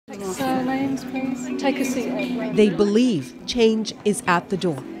Names, please. Take a seat. They believe change is at the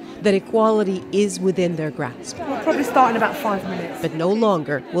door, that equality is within their grasp. We'll probably start in about 5 minutes. But no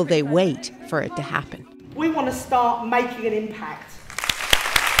longer will they wait for it to happen. We want to start making an impact.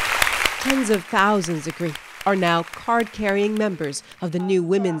 Tens of thousands agree, are now card-carrying members of the new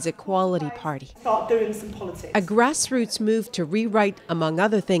Women's Equality Party. Start doing some politics. A grassroots move to rewrite, among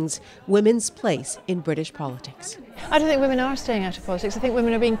other things, women's place in British politics. I don't think women are staying out of politics. I think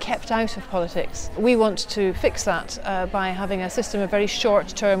women are being kept out of politics. We want to fix that by having a system of very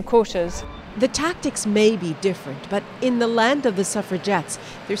short-term quotas. The tactics may be different, but in the land of the suffragettes,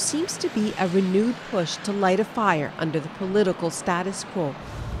 there seems to be a renewed push to light a fire under the political status quo.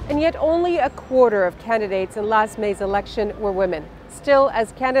 And yet only a quarter of candidates in last May's election were women. Still,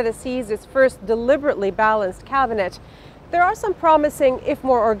 as Canada sees its first deliberately balanced cabinet, there are some promising, if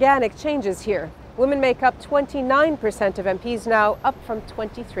more organic, changes here. Women make up 29% of MPs now, up from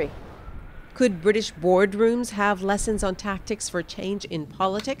 23%. Could British boardrooms have lessons on tactics for change in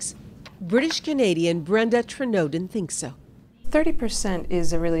politics? British Canadian Brenda Trenoden thinks so. 30%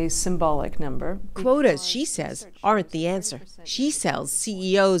 is a really symbolic number. Quotas, she says, aren't the answer. She sells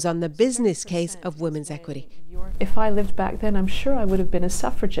CEOs on the business case of women's equity. If I lived back then, I'm sure I would have been a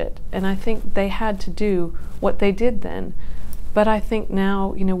suffragette. And I think they had to do what they did then. But I think now,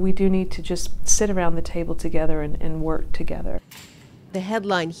 we do need to just sit around the table together and work together. The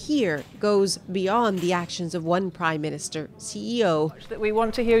headline here goes beyond the actions of one prime minister, CEO, That we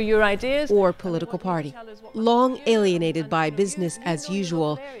want to hear your ideas, or political party. Long alienated by business as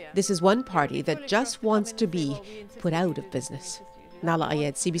usual, this is one party that just wants to be put out of business. Nahlah,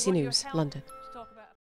 CBC News, London.